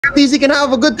Easy can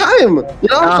have a good time, you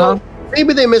know. So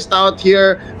maybe they missed out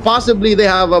here. Possibly they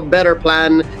have a better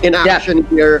plan in action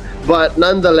here. But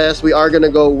nonetheless, we are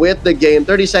gonna go with the game.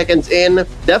 30 seconds in,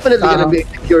 definitely gonna be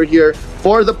secure here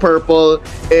for the purple.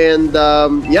 And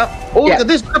look at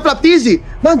this, Flaptizi.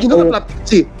 Man, you know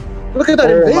Flaptizi. Look at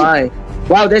that invade. My.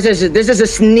 Wow, this is a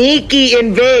sneaky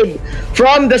invade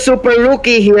from the super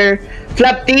rookie here.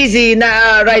 Flaptizi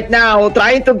right now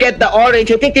trying to get the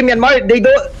orange. I think Team Myanmar they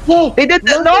did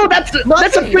no, that's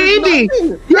a freebie.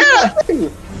 Yeah.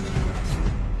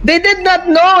 They did not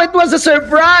know it was a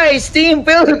surprise. Team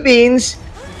Philippines,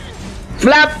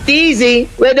 Flaptizi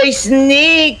with a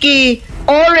sneaky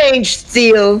orange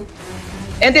steal,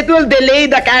 and it will delay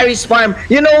the carry's farm.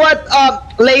 You know what,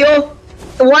 Leo?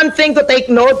 One thing to take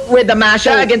note with the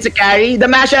Masha against the carry, the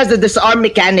Masha has the disarm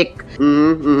mechanic.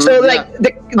 So like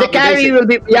the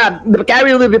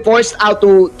carry will be forced out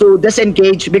to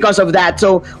disengage because of that.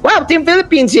 So wow, Team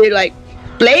Philippines here like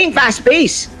playing fast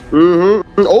pace.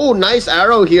 Oh, nice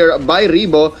arrow here by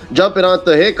Rebo, jumping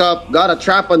onto Hiccup, got a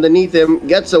trap underneath him,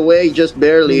 gets away just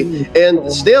barely,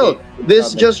 and still,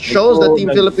 this just shows that Team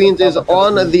Philippines is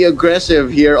on the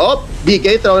aggressive here. Oh,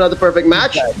 BK throwing out the perfect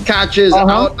match, catches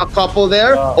out a couple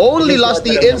there. Only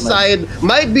Lusty inside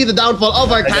might be the downfall of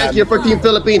our tank here for Team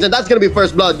Philippines, and that's going to be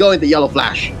first blood going to Yellow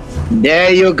Flash.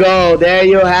 There you go. There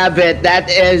you have it. That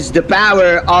is the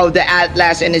power of the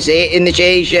Atlas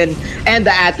initiation and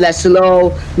the Atlas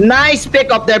slow. Nice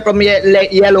pick up there from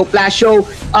Yellow Flash. So,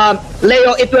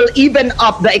 Leo, it will even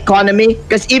up the economy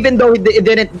because even though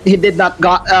he did not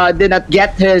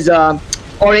get his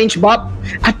orange buff,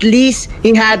 at least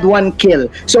he had one kill.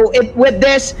 So with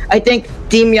this, I think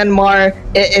Team Myanmar,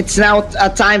 it's now a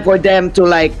time for them to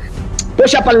like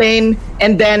push up a lane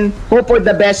and then hope for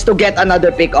the best to get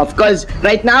another pick off. Because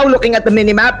right now, looking at the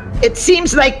minimap, it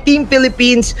seems like Team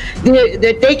Philippines,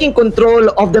 they're taking control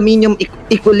of the minion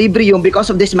equilibrium because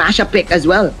of this Masha pick as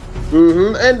well.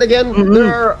 And again,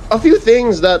 there are a few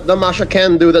things that the Masha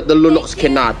can do that the Lunox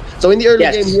cannot. So in the early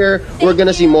game here, we're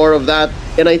gonna see more of that.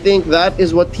 And I think that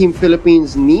is what Team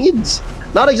Philippines needs.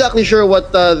 Not exactly sure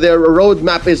what their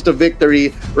roadmap is to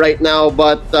victory right now,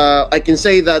 but I can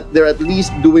say that they're at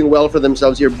least doing well for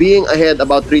themselves here, being ahead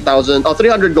about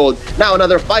 300 gold. Now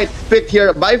another fight picked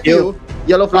here by Few.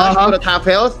 Yellow Flash put at half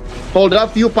health. Hold it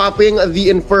up, Few popping the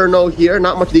Inferno here.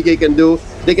 Not much DK can do.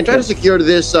 They can try to secure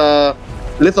this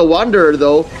Little Wanderer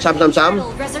though. Sam.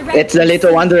 It's the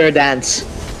Little Wanderer dance.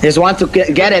 Just want to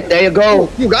get it. There you go.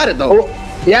 You got it though.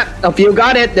 Yeah, if you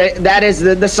got it, that is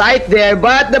the site there.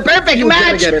 But the perfect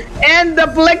match and the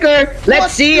flicker.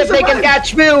 Let's see if they can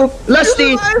catch Few.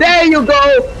 Lusty, there you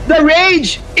go. The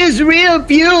rage is real,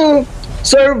 Few.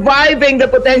 Surviving the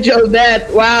potential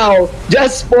death. Wow,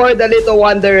 just for the Little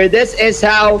Wanderer. This is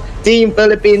how Team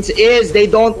Philippines is. They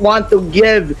don't want to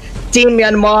give Team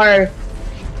Myanmar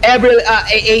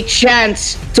a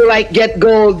chance to like get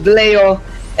gold, Leo.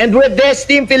 And with this,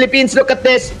 Team Philippines, look at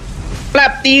this.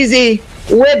 Flaptizi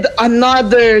with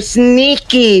another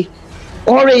sneaky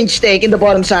orange take in the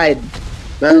bottom side.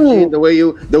 Man, the way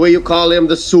you call him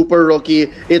the super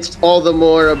rookie, it's all the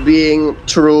more being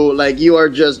true. Like you are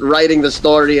just writing the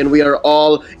story, and we are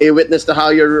all a witness to how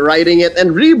you're writing it.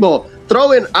 And Rebo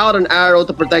throwing out an arrow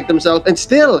to protect himself, and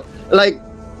still like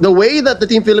the way that the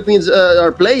Team Philippines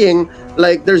are playing,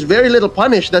 like there's very little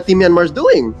punish that Team Myanmar is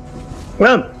doing.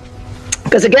 Well,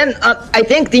 because again, I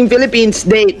think Team Philippines,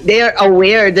 they are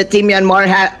aware that Team Myanmar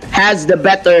has the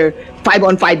better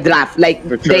 5-on-5 draft. Like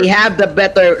they have the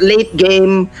better late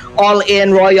game,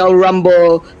 all-in Royal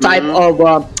Rumble type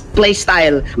of play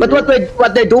style. But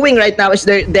what they're doing right now is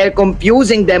they're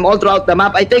confusing them all throughout the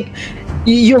map. I think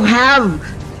you have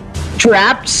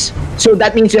traps, so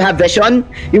that means you have vision.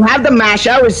 You have the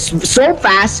Masha, which is so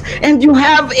fast, and you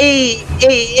have a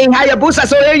Hayabusa.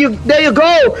 So there you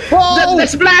go. The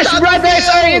Splash Brothers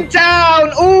are in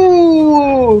town.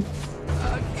 Ooh,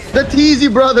 the Teasy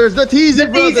Brothers. The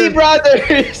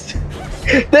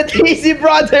Teasy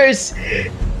Brothers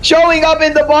showing up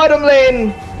in the bottom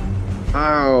lane.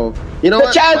 Wow, you know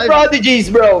the child prodigies,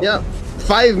 bro. Yeah,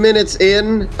 5 minutes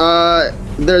in,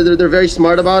 they're very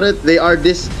smart about it. They are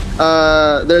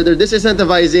they're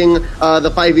disincentivizing the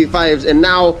 5v5s, and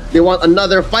now they want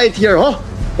another fight here. Oh,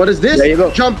 what is this? There you go.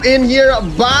 Jump in here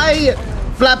by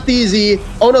Flaptizi.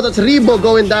 Oh no, that's Rebo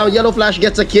going down. Yellow Flash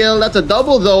gets a kill. That's a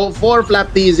double though for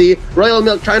Flaptizi. Royal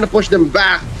Milk trying to push them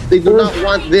back. They do not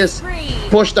want this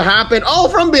push to happen. Oh,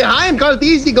 from behind,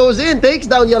 Cartizi goes in, takes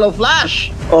down Yellow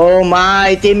Flash. Oh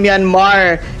my, Team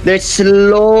Myanmar, they're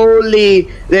slowly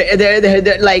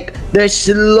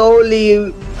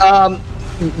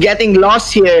getting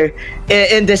lost here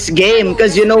in this game,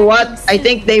 because you know what? I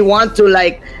think they want to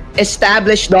like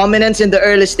establish dominance in the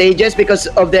early stages because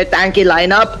of their tanky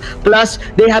lineup. Plus,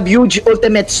 they have huge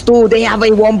ultimates too. They have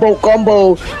a wombo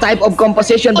combo type of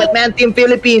composition. But man, Team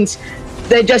Philippines,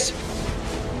 they're just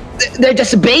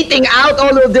baiting out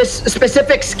all of these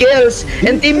specific skills.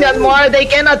 And Team Myanmar, they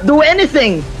cannot do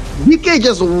anything. DK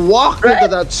just walked into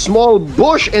that small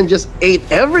bush and just ate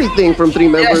everything from 3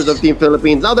 members of Team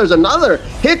Philippines. Now there's another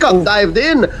Hiccup dived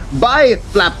in by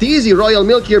Flapteezy. Royal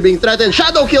Milk here being threatened.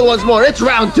 Shadow kill once more. It's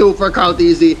round 2 for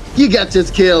Carteezy. He gets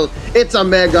his kill. It's a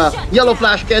mega. Yellow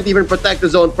Flash can't even protect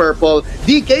his own purple.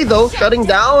 DK though, shutting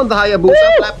down the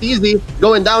Hayabusa. Flapteezy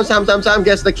going down. Sam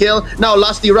gets the kill. Now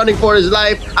Lusty running for his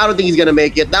life. I don't think he's gonna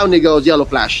make it. Down he goes. Yellow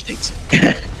Flash takes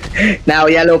it. Now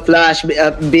Yellow Flash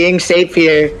being safe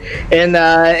here in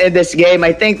this game.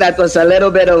 I think that was a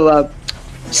little bit of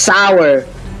sour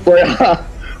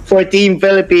for Team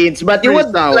Philippines, but you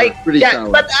would sour, like sour.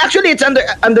 But actually it's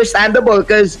understandable,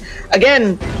 because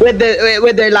again with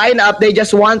their lineup, they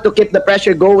just want to keep the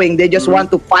pressure going. They just want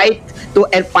to fight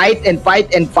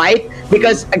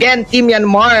because again, Team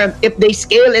Myanmar, if they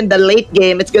scale in the late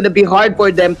game, it's going to be hard for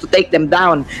them to take them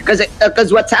down,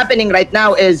 because what's happening right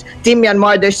now is Team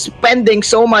Myanmar, they're spending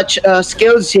so much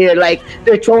skills here, like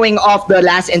they're throwing off the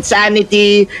last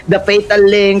insanity, the fatal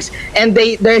links, and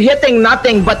they're hitting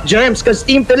nothing but germs, because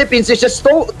Team Philippines is just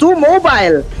too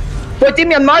mobile for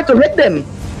Team Myanmar to hit them.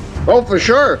 Oh, for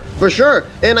sure.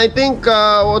 And I think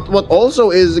what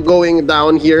also is going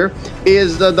down here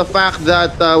is the fact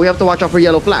that we have to watch out for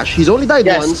Yellow Flash. He's only died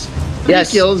once. 3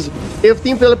 kills. If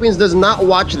Team Philippines does not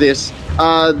watch this,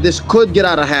 this could get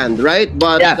out of hand, right?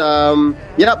 But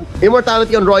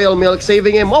immortality on Royal Milk,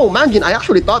 saving him. Oh, Manjin, I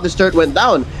actually thought this turret went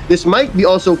down. This might be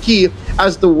also key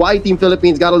as to why Team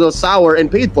Philippines got a little sour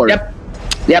and paid for it.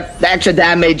 Yep, the extra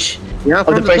damage of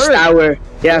the first tower.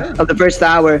 Of the first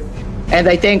tower. And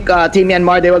I think Team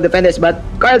Myanmar, they will defend this, but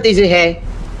Carteezy, hey,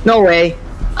 no way,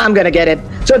 I'm gonna get it.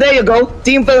 So there you go,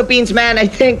 Team Philippines, man. I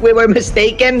think we were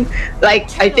mistaken. Like,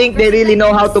 I think they really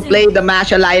know how to play the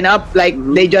Masha lineup. Like,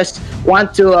 they just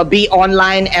want to be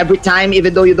online every time,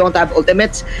 even though you don't have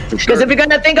ultimates. Because if you're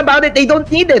gonna think about it, they don't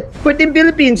need it for Team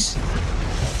Philippines.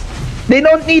 They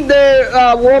don't need their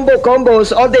wombo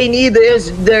combos. All they need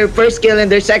is their first skill and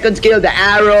their second skill, the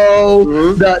arrow,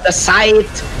 the sight,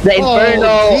 the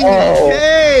inferno.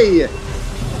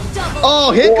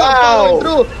 Hiccup following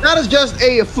through. That is just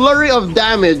a flurry of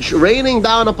damage raining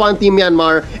down upon Team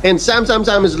Myanmar, and Sam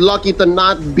is lucky to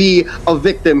not be a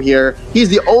victim here. He's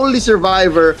the only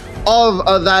survivor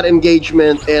of that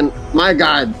engagement, and my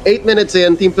God, 8 minutes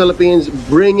in, Team Philippines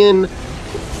bringing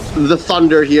the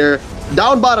thunder here.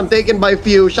 Down bottom, taken by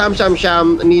few. Sham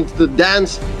needs to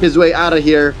dance his way out of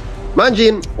here.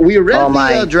 Manjin, we read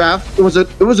the draft. It was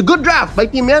a good draft by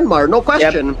Team Myanmar, no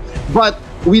question. But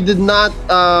we did not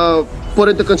put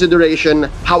into consideration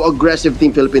how aggressive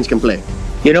Team Philippines can play.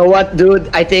 You know what, dude?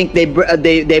 I think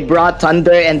they brought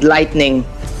thunder and lightning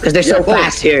because they're so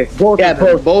fast here. Both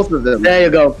of them. There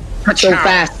you go. So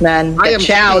fast, man.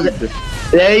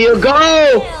 There you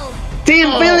go.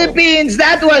 Team Philippines,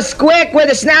 that was quick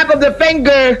with a snap of the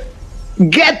finger,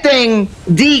 getting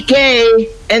DK.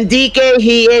 And DK,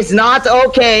 he is not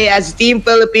okay, as Team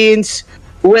Philippines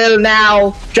will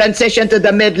now transition to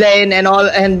the mid lane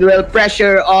and will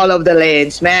pressure all of the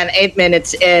lanes. Man, 8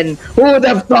 minutes in. Who would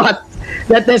have thought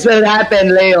that this will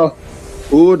happen, Leo?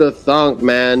 Who'd have thunk,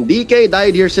 man? DK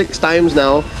died here 6 times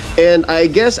now, and I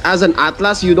guess as an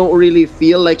Atlas, you don't really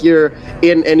feel like you're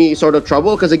in any sort of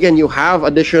trouble, because again, you have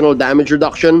additional damage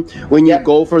reduction when you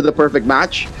go for the perfect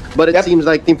match. But it seems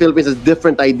like Team Philippines has a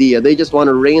different idea. They just want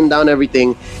to rain down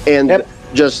everything and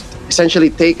just essentially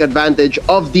take advantage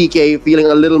of DK feeling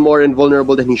a little more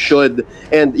invulnerable than he should.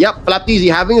 And Flapteezy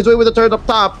having his way with the turret up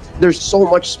top. There's so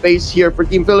much space here for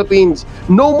Team Philippines.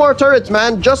 No more turrets,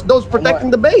 man. Just those protecting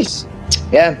the base.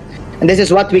 Yeah, and this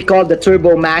is what we call the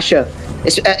turbo masha.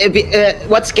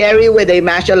 What's scary with a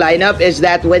masha lineup is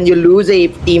that when you lose a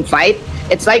team fight,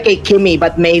 it's like a Kimi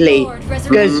but melee,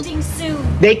 because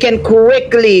they can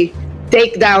quickly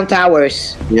take down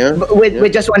towers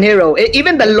with just one hero.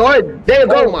 Even the Lord, there you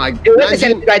go. Oh my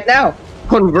God, right now.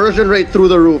 Conversion rate through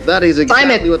the roof. That is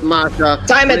exactly what Masha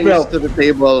brings to the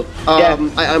table.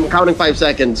 I'm counting 5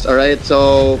 seconds, all right?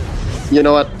 So, you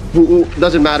know what? Who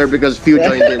doesn't matter because few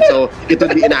joined in, so it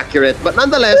would be inaccurate. But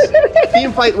nonetheless,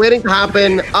 team fight waiting to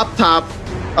happen up top.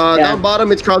 Down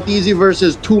bottom, it's Carteezy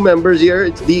versus 2 members here.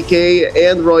 It's DK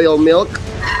and Royal Milk.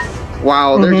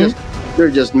 Wow,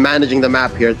 they're just managing the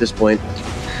map here at this point.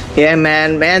 Yeah,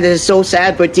 man, this is so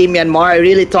sad for Team Myanmar. I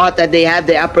really thought that they had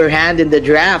the upper hand in the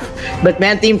draft, but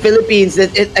man, Team Philippines,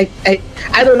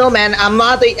 I don't know, man. I'm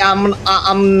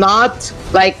not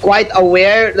like quite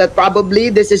aware that probably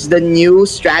this is the new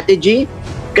strategy,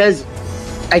 because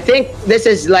I think this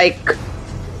is like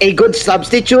a good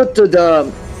substitute to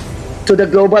the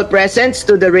global presence,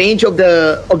 to the range of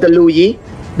the Luyi.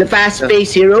 The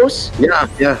fast-paced heroes. Yeah,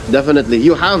 definitely.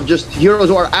 You have just heroes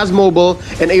who are as mobile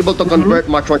and able to convert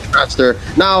much faster.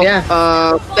 Now,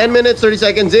 10 minutes, 30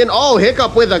 seconds in. Oh,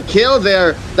 Hiccup with a kill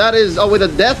there. That is, with a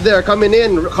death there coming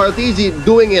in. Kartizi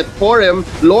doing it for him.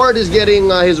 Lord is getting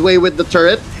his way with the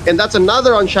turret. And that's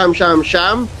another on Sham.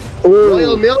 Ooh.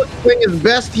 Royal Milk doing his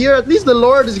best here. At least the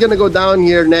Lord is going to go down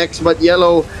here next. But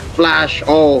Yellow Flash,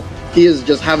 he is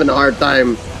just having a hard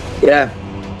time. Yeah.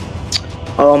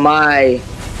 Oh, my.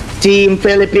 Team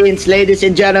Philippines, ladies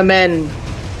and gentlemen,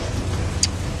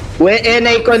 we're in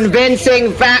a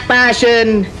convincing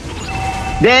fashion.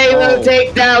 They will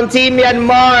take down Team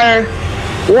Myanmar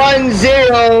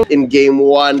 1-0 in game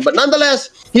 1. But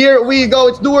nonetheless, here we go.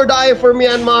 It's do or die for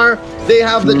Myanmar. They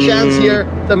have the chance here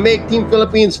to make Team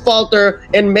Philippines falter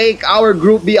and make our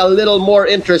group be a little more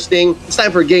interesting. It's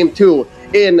time for game 2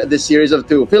 in the series of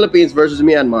 2. Philippines versus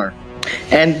Myanmar.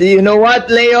 And you know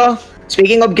what, Leo?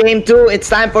 Speaking of game 2, it's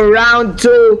time for round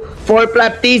 2 for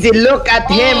Plaptizi. Look at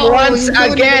him once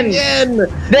again.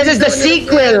 This is the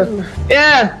sequel.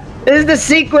 Yeah, this is the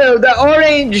sequel. The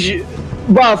orange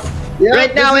buff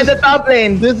right now in the top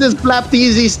lane. This is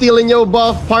Plaptizi stealing your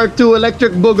buff, part 2,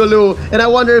 Electric Boogaloo. And I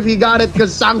wonder if he got it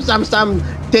because Sam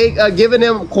giving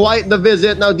him quite the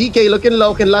visit. Now DK looking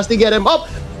low. Can Lusty get him up?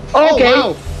 Okay.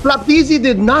 Oh, wow. Plaptizi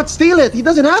did not steal it. He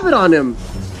doesn't have it on him.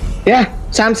 Yeah,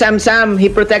 Sam, he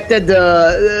protected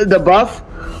the buff.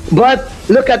 But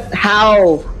look at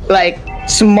how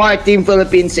smart Team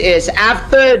Philippines is.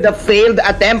 After the failed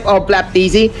attempt of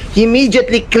Plaptizi, he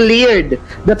immediately cleared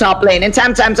the top lane. And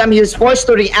Sam, he was forced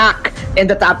to react in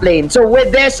the top lane. So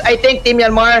with this, I think Team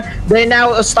Myanmar, they're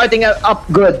now starting up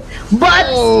good. But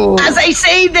as I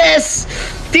say this,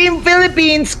 Team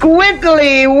Philippines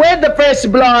quickly with the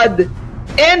first blood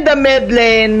in the mid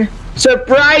lane,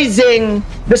 surprising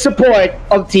the support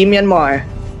of Team Myanmar.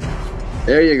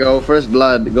 There you go, first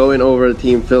blood going over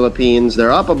Team Philippines.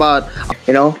 They're up about...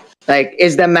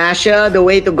 is the Masha the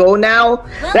way to go now?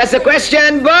 That's the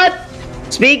question. But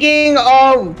speaking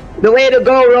of the way to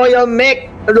go, Royal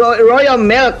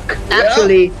Milk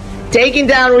actually taking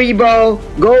down Rebo,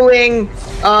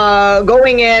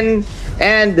 going in,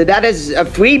 and that is a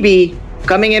freebie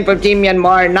coming in from Team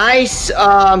Myanmar.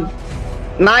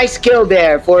 Nice kill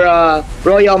there for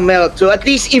Royal Milk to at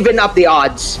least even up the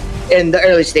odds in the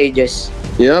early stages.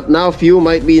 Yep, now Few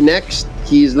might be next.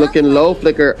 He's looking low,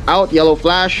 flicker out, Yellow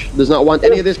Flash. Does not want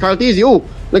any of this Kartizi. Ooh,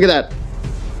 look at that.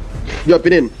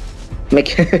 Jumping in.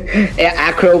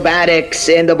 Acrobatics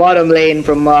in the bottom lane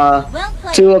from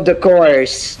two of the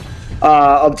cores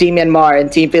of Team Myanmar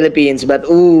and Team Philippines. But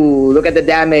ooh, look at the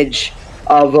damage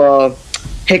of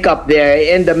Hiccup there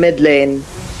in the mid lane,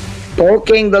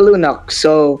 poking the Lunok.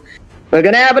 So we're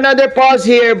gonna have another pause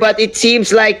here, but it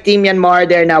seems like Team Myanmar,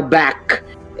 they're now back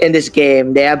in this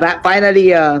game. They have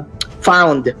finally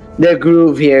found their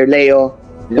groove here, Leo,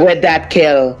 with that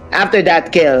kill. After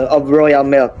that kill of Royal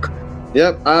Milk.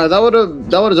 Yep,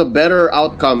 that was a better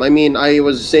outcome. I mean, I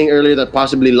was saying earlier that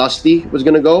possibly Lusty was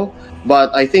gonna go,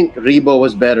 but I think Rebo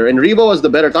was better, and Rebo was the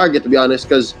better target, to be honest,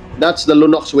 because that's the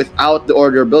Lunox without the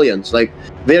Order of Brilliance. Like,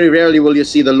 very rarely will you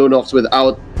see the Lunox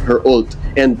without her ult,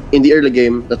 and in the early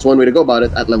game, that's one way to go about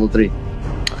it at level 3.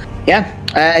 Yeah,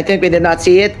 I think we did not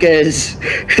see it because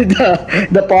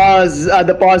the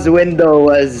pause window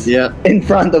was in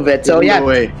front of it. So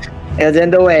it's in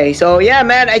the way. So yeah,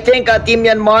 man, I think Team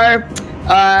Myanmar,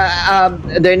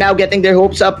 they're now getting their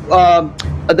hopes up of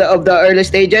the early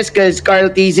stages, because Carl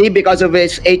TZ, because of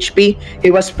his HP, he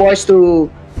was forced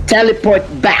to teleport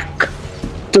back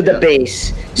to the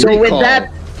base. So with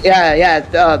that,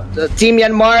 Team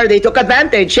Myanmar, they took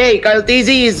advantage. Hey, Carl TZ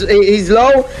he's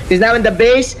low, he's now in the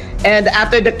base, and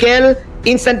after the kill,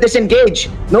 instant disengage.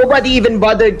 Nobody even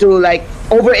bothered to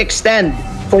overextend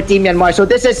for Team Myanmar. So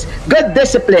this is good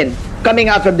discipline coming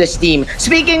out from this team.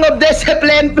 Speaking of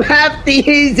discipline, Flap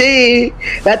TZ,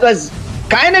 that was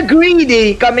kind of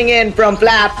greedy coming in from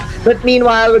Flap. But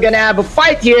meanwhile, we're gonna have a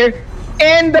fight here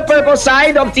in the purple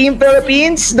side of Team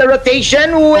Philippines. The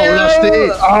rotation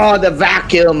will... the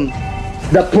vacuum.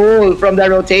 The pull from the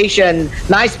rotation.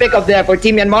 Nice pick up there for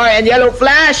Team Myanmar. And Yellow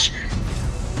Flash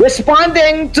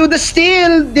responding to the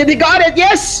steal. Did he got it?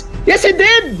 Yes! Yes, he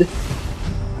did!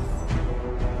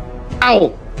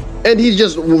 Ow! and he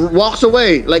just walks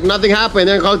away like nothing happened.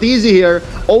 And Kaltizi here,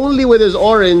 only with his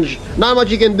orange, not much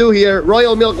he can do here.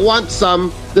 Royal Milk wants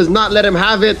some, does not let him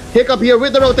have it. Hiccup here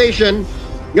with the rotation.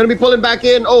 Gonna be pulling back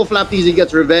in. Oh, Flapteasy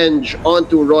gets revenge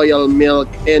onto Royal Milk.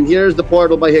 And here's the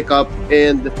portal by Hiccup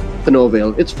and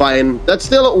Novale. It's fine. That's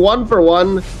still 1 for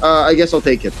 1. I guess I'll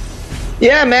take it.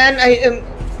 Yeah, man.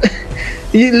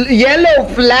 Yellow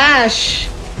Flash.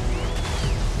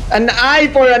 An eye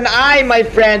for an eye, my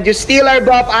friend. You steal our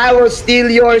buff, I will steal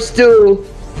yours too.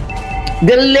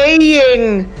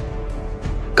 Delaying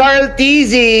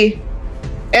Kaltizi.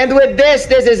 And with this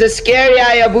is a scary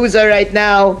Hayabusa right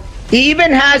now. He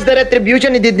even has the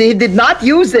retribution. He did not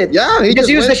use it. Yeah, he just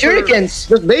used the shurikens.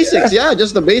 Just basics, yeah.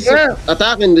 Just the basic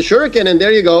attack and the shuriken, and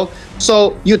there you go.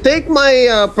 So you take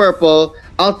my purple,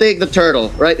 I'll take the turtle,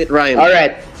 right? It rhymes. All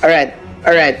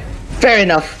right. Fair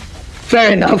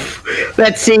enough.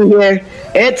 Let's see here.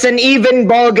 It's an even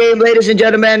ball game, ladies and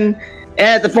gentlemen.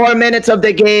 At the 4 minutes of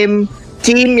the game,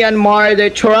 Team Myanmar, they're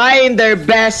trying their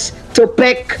best to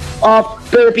pick up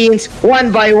Philippines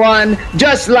one by one,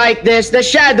 just like this. The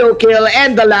shadow kill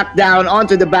and the lockdown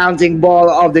onto the bouncing ball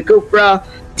of the Cupra.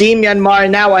 Team Myanmar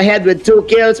now ahead with 2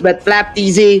 kills, but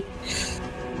Flapteasy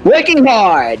working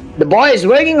hard. The boy is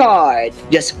working hard,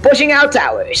 just pushing out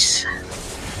towers.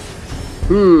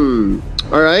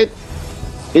 All right.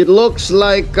 It looks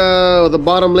like the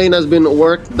bottom lane has been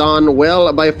worked on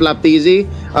well by Flapteasy.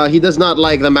 He does not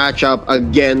like the matchup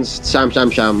against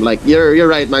Sham. Like, you're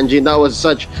right, Manjin. That was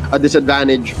such a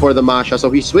disadvantage for the Masha. So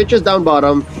he switches down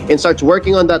bottom and starts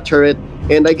working on that turret.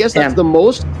 And I guess that's the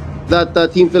most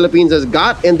that Team Philippines has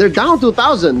got. And they're down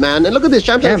 2,000, man. And look at this,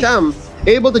 Sham.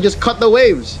 Able to just cut the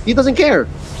waves. He doesn't care.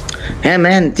 Yeah,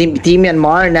 man. Team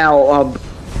Myanmar now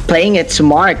playing it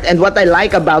smart, and what I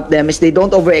like about them is they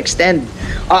don't overextend.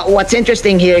 What's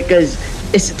interesting here, because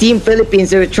it's Team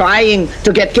Philippines, they're trying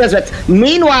to get kills, but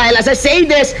meanwhile, as I say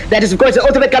this, that is of course the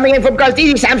ultimate coming in from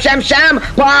Kaltizi. Sham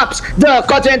pops the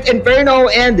Continent Inferno,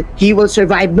 and he will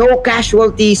survive. No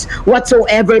casualties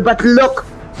whatsoever. But look,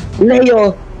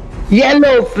 Leo,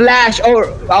 Yellow Flash,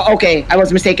 okay, I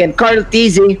was mistaken.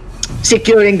 Kaltizi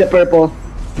securing the purple.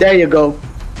 There you go.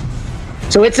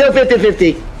 So it's still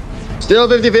 50-50. Still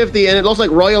 50-50, and it looks like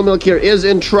Royal Milk here is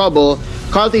in trouble.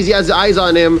 Kaltizi has eyes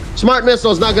on him. Smart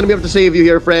Missile's not going to be able to save you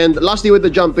here, friend. Lusty with the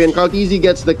jump in. Kaltizi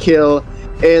gets the kill.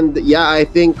 And yeah, I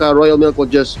think Royal Milk will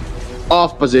just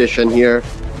off position here.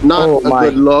 Not a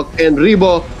good look. And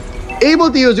Rebo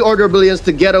able to use the Order of Brilliance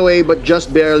to get away, but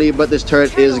just barely. But this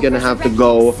turret is going to have to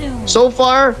go. So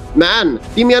far, man,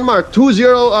 Team Myanmar,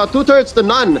 2 turrets to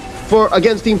none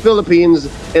against Team Philippines.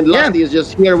 And Lusty is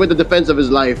just here with the defense of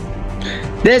his life.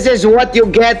 This is what you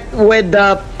get with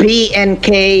the P and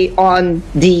K on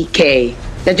DK.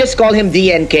 They just call him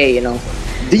DNK, you know.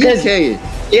 DNK.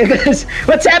 Because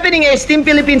what's happening is Team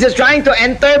Philippines is trying to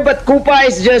enter, but Koopa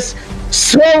is just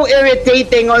so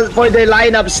irritating for their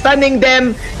lineup, stunning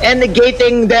them and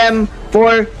negating them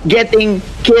for getting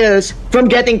kills. From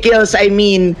getting kills, I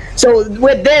mean. So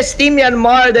with this, Team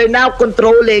Myanmar, they're now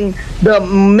controlling the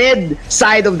mid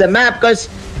side of the map, because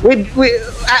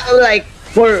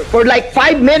for like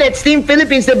 5 minutes, Team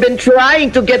Philippines have been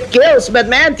trying to get kills, but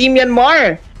man, Team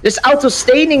Myanmar is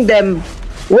out-sustaining them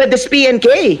with this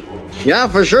PNK. Yeah,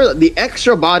 for sure. The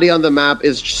extra body on the map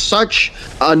is such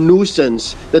a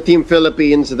nuisance, the Team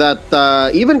Philippines, that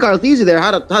even Kaltizi there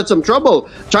had some trouble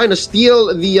trying to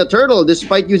steal the turtle,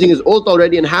 despite using his ult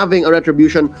already and having a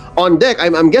retribution on deck.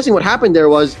 I'm guessing what happened there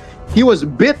was he was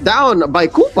bit down by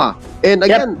Koopa. And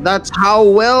again, that's how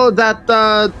well that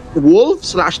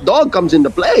wolf/dog comes into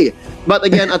play. But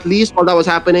again, at least while that was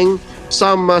happening,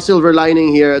 some silver lining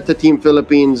here to Team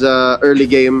Philippines early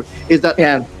game is that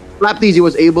Flapteasy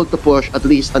was able to push at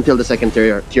least until the second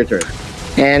tier turn.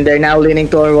 And they're now leaning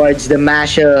towards the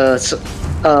Masha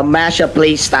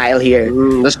play style here.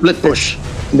 The split push.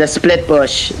 The split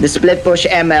push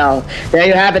ML. There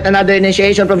you have it. Another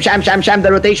initiation from Sham.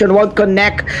 The rotation won't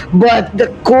connect, but the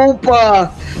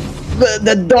Koopa,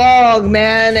 the dog,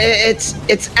 man,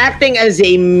 it's acting as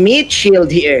a meat shield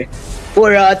here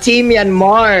for Team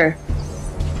Myanmar.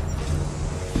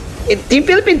 Team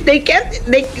Philippines, they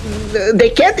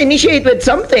can't initiate with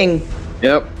something.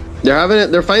 Yep.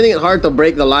 They're finding it hard to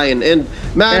break the line. And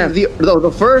man,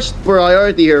 the first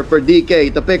priority here for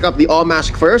DK to pick up the all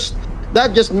mask first,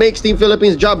 that just makes Team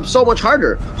Philippines' job so much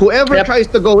harder. Whoever tries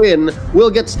to go in will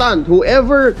get stunned.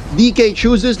 Whoever DK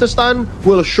chooses to stun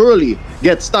will surely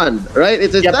get stunned, right?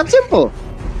 It's that simple.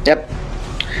 Yep.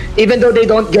 Even though they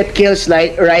don't get kills,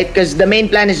 right? Because the main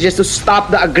plan is just to stop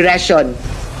the aggression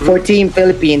for Team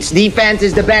Philippines. Defense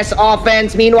is the best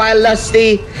offense. Meanwhile,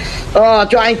 Lusty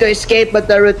trying to escape, but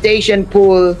the rotation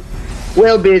pool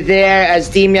will be there as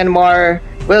Team Myanmar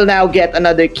will now get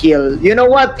another kill. You know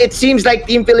what? It seems like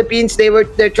Team Philippines,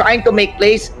 they're trying to make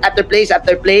place after place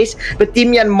after place, but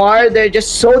Team Myanmar, they're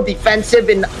just so defensive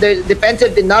and they're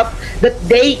defensive enough that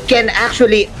they can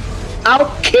actually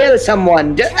outkill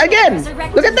someone. Again,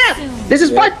 look at that. This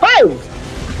is part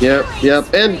 5.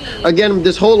 Yep. And again,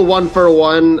 this whole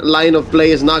 1-for-1 line of play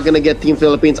is not going to get Team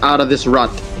Philippines out of this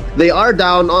rut. They are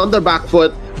down on their back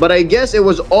foot, but I guess it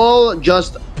was all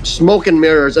just smoke and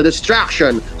mirrors, a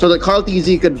distraction, so that Carl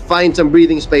TZ could find some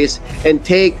breathing space and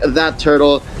take that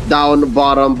turtle down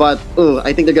bottom. But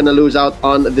I think they're gonna lose out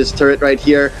on this turret right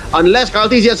here, unless Carl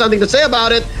TZ has something to say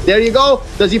about it. There you go.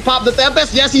 Does he pop the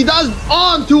Tempest? Yes, he does.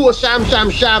 On to a Sham.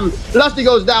 Lusty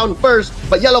goes down first,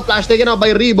 but Yellow Flash taken out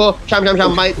by Rebo. Sham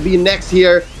might be next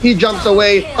here. He jumps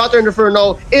away. Cutter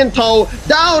Inferno in tow.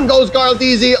 Down goes Carl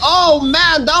TZ. Oh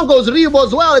man, down goes Rebo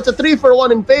as well. It's a 3-for-1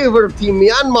 in favor of Team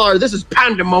Myanmar. This is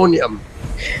pandemonium.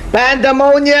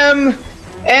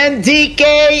 And DK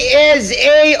is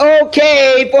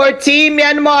A-okay for Team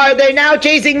Myanmar. They're now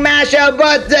chasing Masha,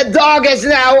 but the dog is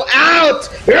now out.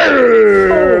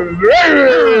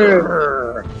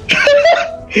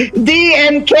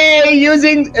 DK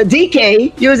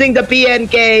using the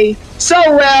PNK so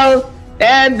well,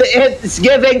 and it's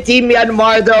giving Team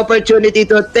Myanmar the opportunity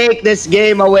to take this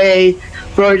game away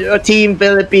for Team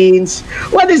Philippines.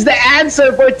 What is the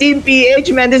answer for Team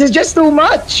PH, man? This is just too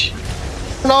much.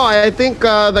 No, I think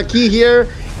the key here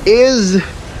is,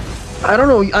 I don't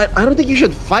know, I don't think you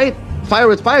should fight fire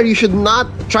with fire. You should not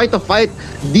try to fight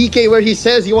DK where he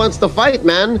says he wants to fight,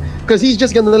 man, because he's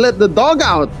just gonna let the dog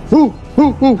out. You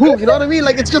know what I mean?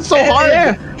 Like, it's just so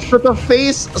hard to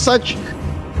face such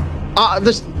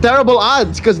there's terrible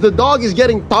odds, because the dog is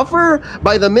getting tougher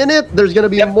by the minute. There's gonna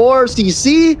be more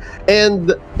CC,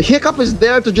 and Hiccup is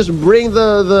there to just bring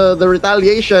the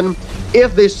retaliation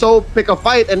if they so pick a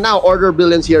fight. And now Order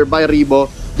Billions here by Rebo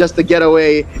just to get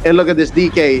away. And look at this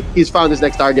DK. He's found his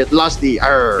next target, Lusty.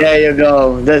 Arr. There you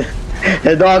go.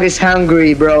 The dog is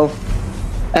hungry, bro.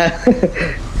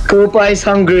 Koopa is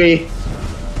hungry.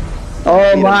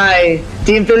 Oh my.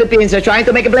 Team Philippines are trying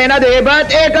to make a play another here,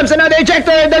 but here comes another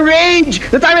ejector. The range,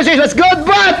 the time range was good,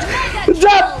 but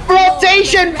the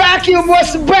rotation vacuum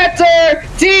was better.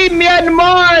 Team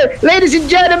Myanmar, ladies and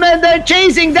gentlemen, they're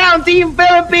chasing down Team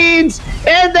Philippines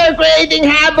and they're creating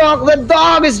havoc. The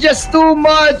dog is just too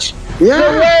much. The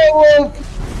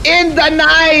werewolf in the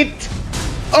night.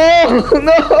 Oh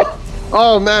no.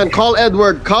 Oh man, call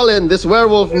Edward Cullen. This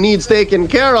werewolf needs taken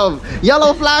care of.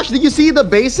 Yellow Flash, did you see the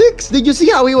basics? Did you see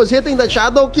how he was hitting that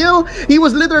shadow kill? He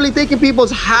was literally taking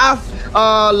people's half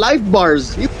life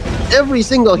bars. Every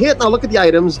single hit. Now look at the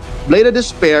items. Blade of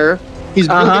Despair. He's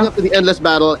building up to the Endless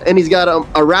Battle, and he's got a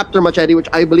Raptor Machete, which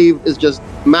I believe is just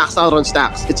maxed out on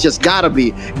stacks. It's just gotta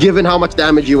be, given how much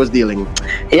damage he was dealing.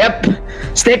 Yep.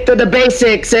 Stick to the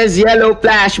basics, says Yellow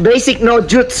Flash. Basic no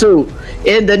jutsu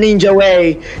in the ninja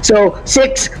way. So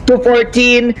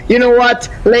 6-14. You know what,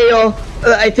 Leo?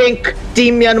 I think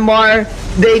Team Myanmar,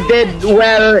 they did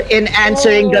well in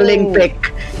answering the link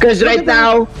pick. Because right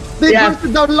now, they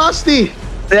bursted down Lusty.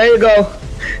 There you go.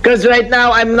 Because right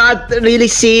now, I'm not really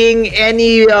seeing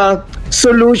any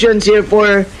solutions here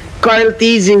for Carl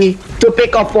TZ to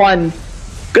pick up one.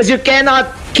 Because you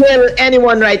cannot kill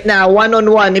anyone right now,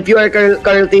 one-on-one, if you are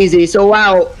Carl TZ. So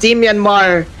wow, Team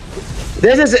Myanmar,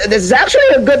 this is actually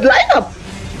a good lineup.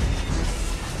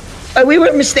 I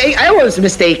was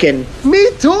mistaken. Me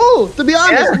too, to be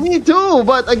honest, me too.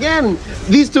 But again,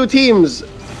 these two teams,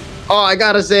 I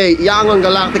gotta say, Yangon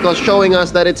Galacticos showing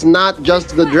us that it's not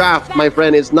just the draft, my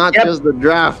friend. It's not just the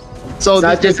draft. So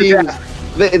these two teams,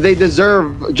 they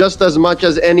deserve just as much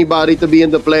as anybody to be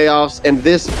in the playoffs. And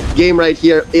this game right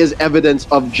here is evidence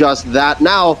of just that.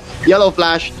 Now, Yellow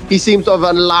Flash, he seems to have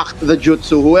unlocked the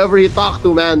jutsu. Whoever he talked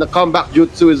to, man, the comeback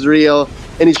jutsu is real.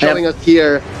 And he's showing us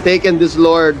here, taking this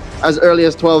Lord as early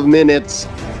as 12 minutes.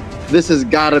 This has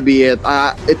gotta be it.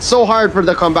 It's so hard for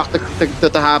the comeback to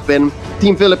happen.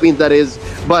 Team Philippines, that is.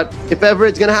 But if ever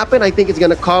it's gonna happen, I think it's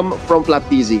gonna come from Flap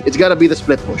TZ. It's gotta be the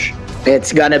split push.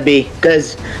 It's gonna be,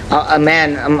 because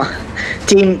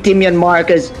Team Myanmar,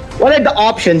 because what are the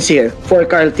options here for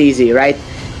Carl TZ, right?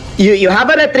 You have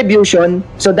a Retribution,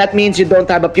 so that means you don't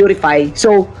have a Purify.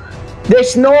 So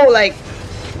there's no like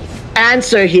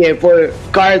answer here for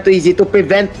Carl TZ to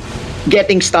prevent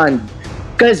getting stunned.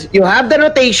 Because you have the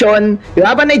rotation, you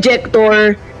have an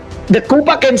ejector, the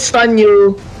Koopa can stun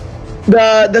you,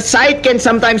 the sight can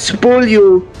sometimes pull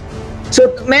you.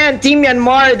 So man, Team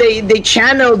Myanmar, they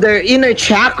channel their inner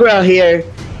chakra here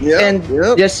and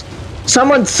just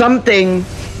summon something.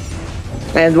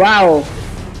 And wow,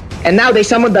 And now they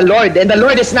summon the Lord, and the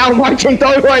Lord is now marching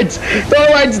towards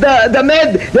the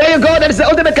mid. There you go. That's the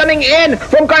ultimate coming in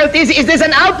from Carl TZ. Is this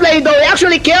an outplay though? He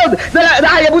actually killed the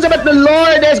Hayabusa, but the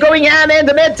Lord is going ham in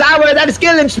the mid tower. That is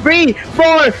killing spree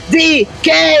for DK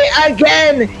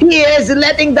again. He is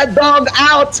letting the dog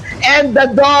out, and the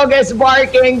dog is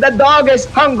barking. The dog is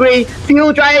hungry.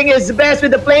 Few trying his best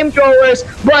with the flamethrowers,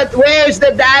 but where's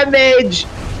the damage?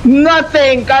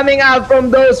 Nothing coming out from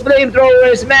those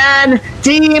flamethrowers, man.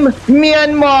 Team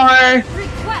Myanmar.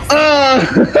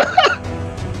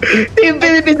 Team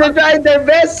Philippines are trying their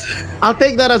best. I'll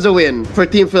take that as a win for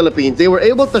Team Philippines. They were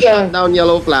able to shut down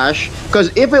Yellow Flash,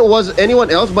 because if it was anyone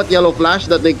else but Yellow Flash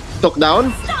that they took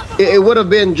down, it would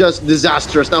have been just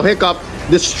disastrous. Now Hiccup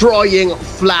destroying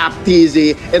Flap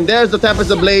TZ, and there's the Tempest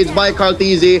of Blades by Carl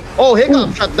TZ. Oh,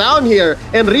 Hiccup shut down here,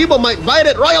 and Rebo might bite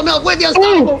it. Royal Milk with the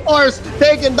unstoppable force,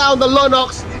 taking down the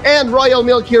Lunox, and Royal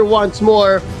Milk here once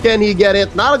more. Can he get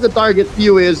it? Not a good target.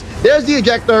 Few is. There's the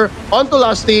ejector onto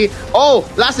Lusty. Oh,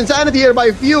 last insanity here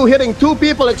by Few, hitting two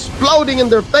people, exploding in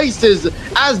their faces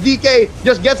as DK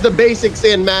just gets the basics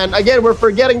in, man. Again, we're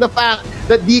forgetting the fact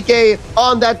that DK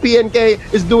on that PNK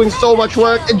is doing so much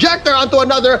work. Ejector onto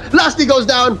another. Lusty goes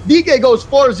down. DK goes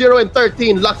 4-0 and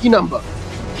 13. Lucky number.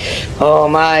 Oh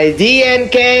my,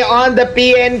 DNK on the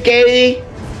PNK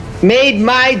made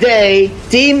my day.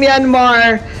 Team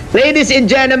Myanmar, ladies and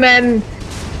gentlemen,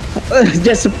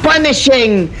 just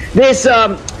punishing this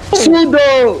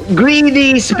pseudo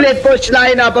greedy split push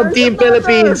lineup of Team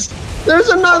Philippines. There's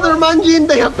another Manjin.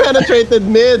 They have penetrated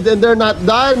mid and they're not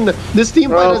done. This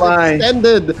team fight has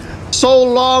extended so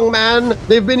long, man.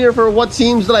 They've been here for what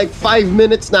seems like 5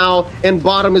 minutes now, and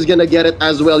bottom is gonna get it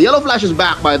as well. Yellow Flash is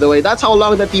back, by the way. That's how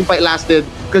long that team fight lasted,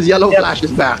 because Yellow Flash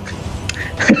is back.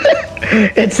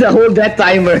 It's the whole death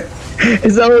timer.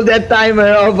 It's the whole death timer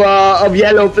of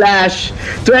Yellow Flash.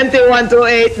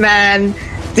 21-8, man.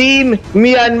 Team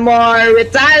Myanmar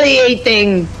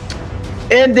retaliating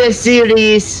in this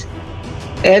series,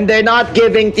 and they're not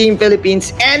giving Team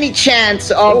Philippines any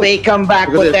chance of a comeback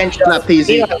potential. Not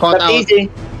easy. Caught out.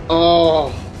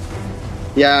 Oh,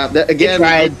 yeah. Again,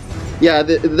 yeah,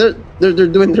 they're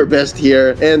doing their best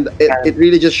here, and it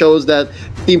really just shows that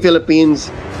Team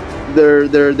Philippines,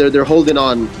 they're holding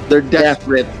on. They're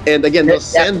desperate, and again, they'll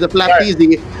send the Flap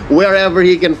Easy wherever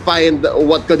he can find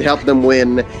what could help them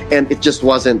win, and it just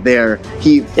wasn't there.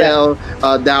 He fell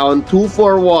down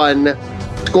 2-4-1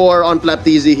 score on Flap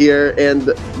TZ here, and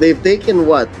they've taken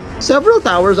what, several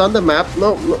towers on the map.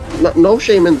 No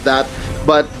shame in that,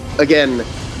 but again,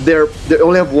 they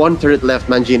only have one turret left,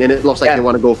 Manjin, and it looks like they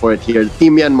want to go for it here.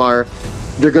 Team Myanmar,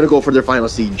 they're gonna go for their final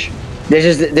siege.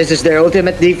 This is their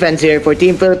ultimate defense here for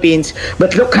Team Philippines.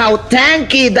 But look how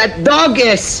tanky that dog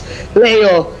is,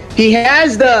 Leo. He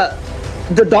has the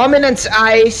dominance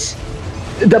ice,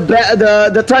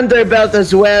 the thunder belt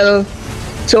as well.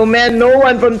 So man, no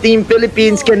one from Team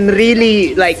Philippines can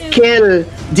really like kill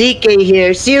DK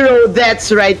here. 0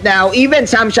 deaths right now. Even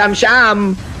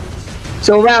Sham.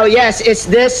 So well, yes, is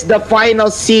this the final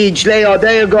siege, Leo?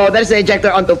 There you go. There's the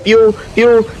ejector onto Pew.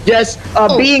 Pew just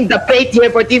being the fate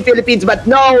here for Team Philippines, but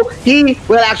no, he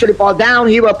will actually fall down.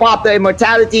 He will pop the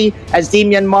immortality as Team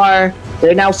Myanmar.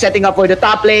 They're now setting up for the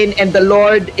top lane, and the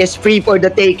Lord is free for the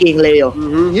taking, Leo.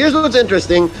 Here's what's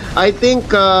interesting. I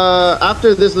think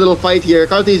after this little fight here,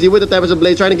 Carl TZ with the Tempest of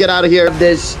Blade trying to get out of here.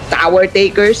 This tower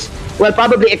takers, well,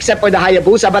 probably except for the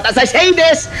Hayabusa. But as I say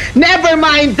this, never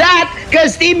mind that,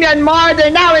 because Team Myanmar,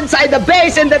 they're now inside the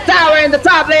base, and the tower and the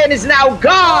top lane is now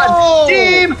gone.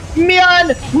 Team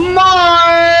Myanmar!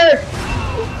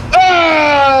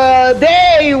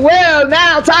 They will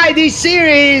now tie this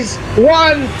series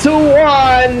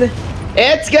 1-1.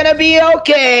 It's gonna be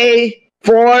okay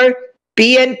for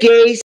PNK